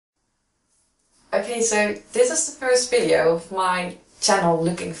Okay, so this is the first video of my channel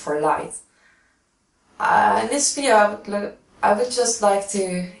Looking for Light. In this video I would just like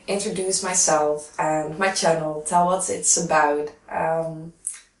to introduce myself and my channel, tell what it's about.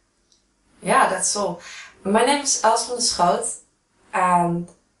 Yeah, that's all. My name is Els van de Schoot and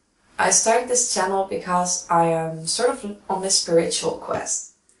I started this channel because I am sort of on this spiritual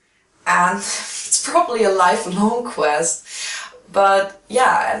quest. And it's probably a lifelong quest. But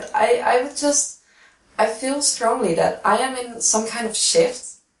yeah, and I feel strongly that I am in some kind of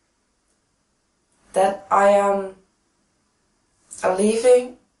shift. That I am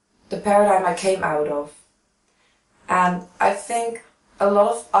leaving the paradigm I came out of. And I think a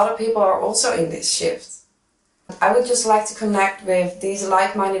lot of other people are also in this shift. I would just like to connect with these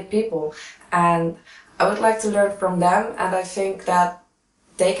like-minded people and I would like to learn from them, and I think that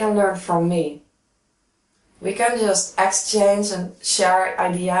they can learn from me. We can just exchange and share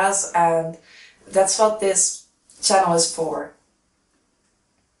ideas, and that's what this channel is for.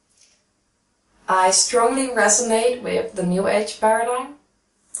 I strongly resonate with the New Age paradigm.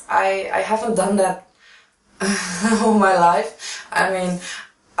 I haven't done that all my life. I mean,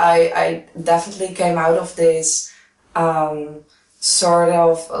 I definitely came out of this sort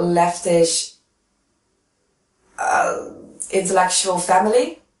of leftish intellectual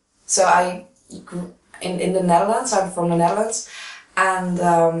family. So I grew in the Netherlands. I'm from the Netherlands, and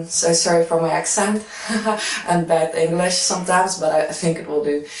so sorry for my accent and bad English sometimes, but I think it will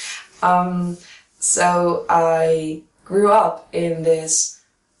do. So I grew up in this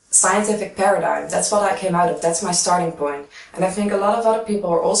scientific paradigm. That's what I came out of. That's my starting point, and I think a lot of other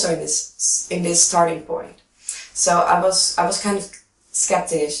people are also in this starting point. So I was kind of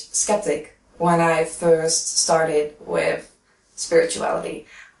skeptic when I first started with spirituality.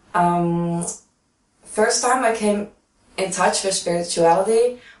 First time I came in touch with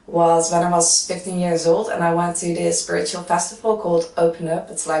spirituality was when I was 15 years old, and I went to this spiritual festival called Open Up.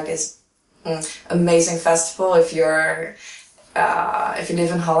 It's like this amazing festival. If you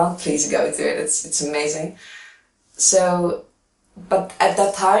live in Holland, please go to it. It's amazing. So, but at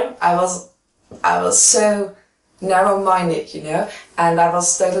that time I was so narrow-minded, you know, and I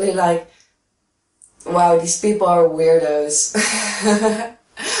was totally like, wow, these people are weirdos.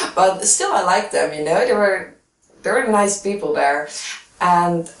 But still I liked them, you know, there were nice people there,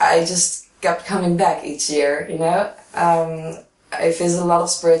 and I just kept coming back each year, you know. I visit a lot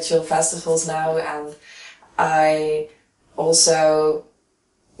of spiritual festivals now, and I also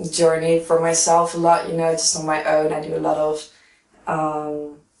journey for myself a lot, you know, just on my own. I do a lot of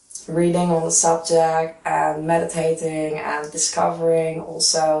reading on the subject and meditating and discovering,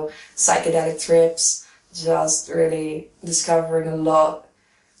 also psychedelic trips, just really discovering a lot.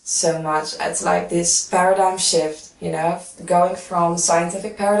 So much. It's like this paradigm shift, you know, going from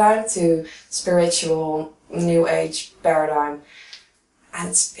scientific paradigm to spiritual New Age paradigm. And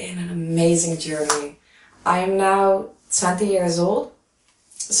it's been an amazing journey. I am now 20 years old,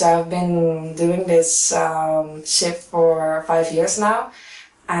 so I've been doing this shift for 5 years now,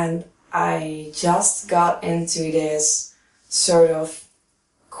 and I just got into this sort of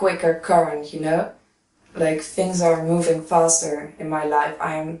quicker current, you know. Like, things are moving faster in my life.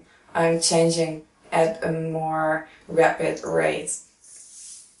 I'm changing at a more rapid rate.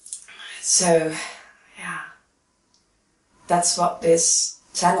 So, yeah. That's what this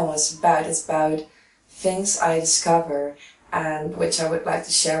channel is about. It's about things I discover and which I would like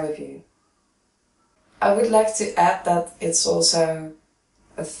to share with you. I would like to add that it's also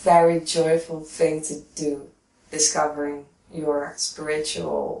a very joyful thing to do, discovering your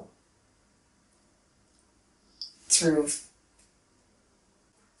spiritual truth.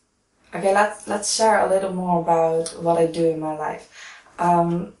 Okay, let's share a little more about what I do in my life.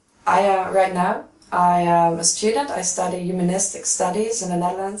 Right now I am a student. I study humanistic studies in the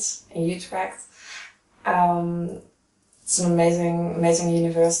Netherlands, in Utrecht. It's an amazing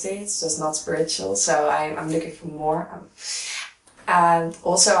university. It's just not spiritual, so I'm looking for more. And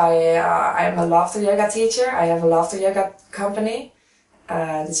also I am a laughter yoga teacher. I have a laughter yoga company.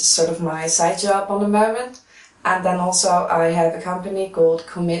 This is sort of my side job on the moment. And then also I have a company called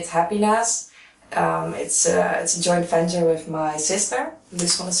Commit Happiness. It's a joint venture with my sister,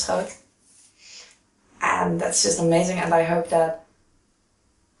 Luus van de Schoot. And that's just amazing, and I hope that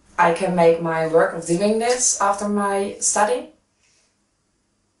I can make my work of doing this after my study.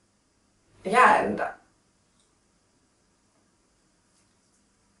 Yeah,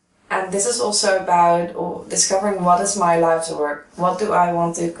 and this is also about discovering what is my life's work. What do I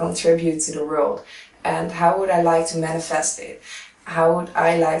want to contribute to the world? And how would I like to manifest it? How would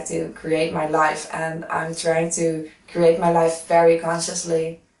I like to create my life? And I'm trying to create my life very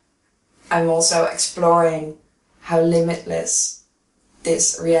consciously I'm also exploring how limitless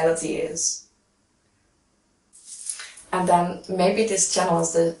this reality is. And then maybe this channel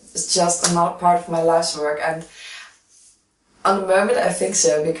is just another part of my life's work, and on the moment I think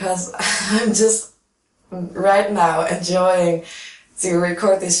so, because I'm just right now enjoying to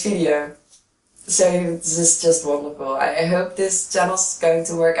record this video. So this is just wonderful. I hope this channel's going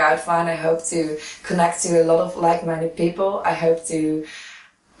to work out fine. I hope to connect to a lot of like-minded people. I hope to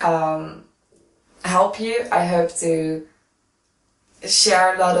help you. I hope to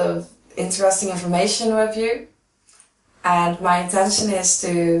share a lot of interesting information with you. And my intention is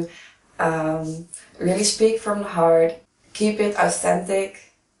to really speak from the heart, keep it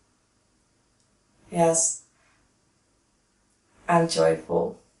authentic, yes, and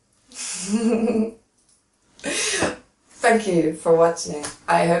joyful. Thank you for watching.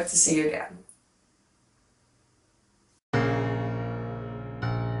 I hope to see you again.